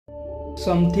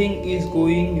Something is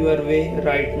going your way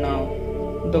right now.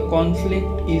 The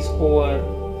conflict is over.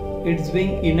 It's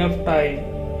been enough time.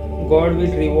 God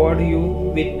will reward you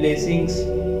with blessings.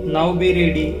 Now be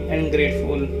ready and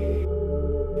grateful.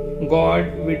 God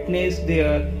witnessed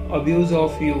their abuse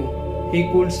of you. He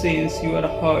could sense your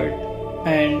hurt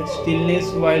and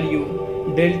stillness while you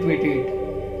dealt with it.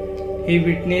 He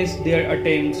witnessed their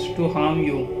attempts to harm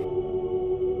you.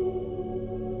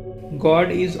 God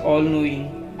is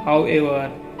all-knowing.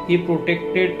 However, He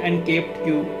protected and kept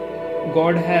you.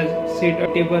 God has set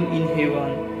a table in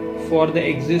heaven for the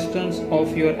existence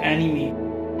of your enemy.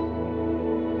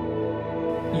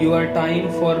 Your time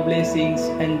for blessings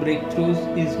and breakthroughs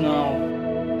is now.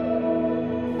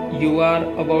 You are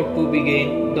about to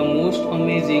begin the most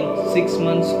amazing 6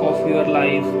 months of your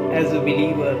life as a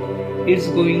believer. It's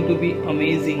going to be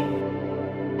amazing.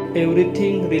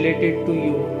 Everything related to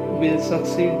you will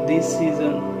succeed this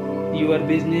season. Your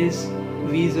business,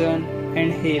 vision,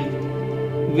 and health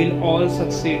will all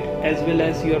succeed, as well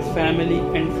as your family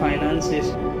and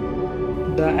finances.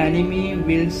 The enemy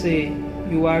will say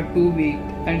you are too weak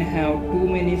and have too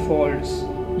many faults.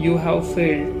 You have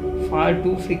failed far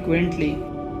too frequently.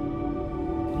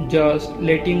 Just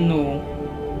let him know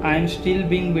I am still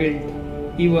being built,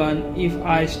 even if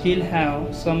I still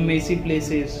have some messy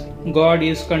places. God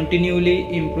is continually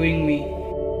improving me.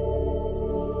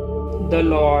 The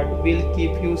Lord will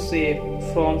keep you safe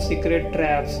from secret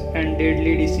traps and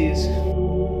deadly disease.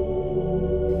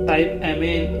 Type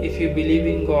Amen if you believe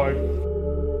in God.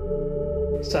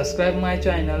 Subscribe my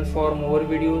channel for more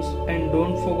videos and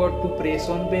don't forget to press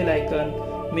on bell icon.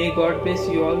 May God bless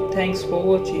you all. Thanks for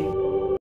watching.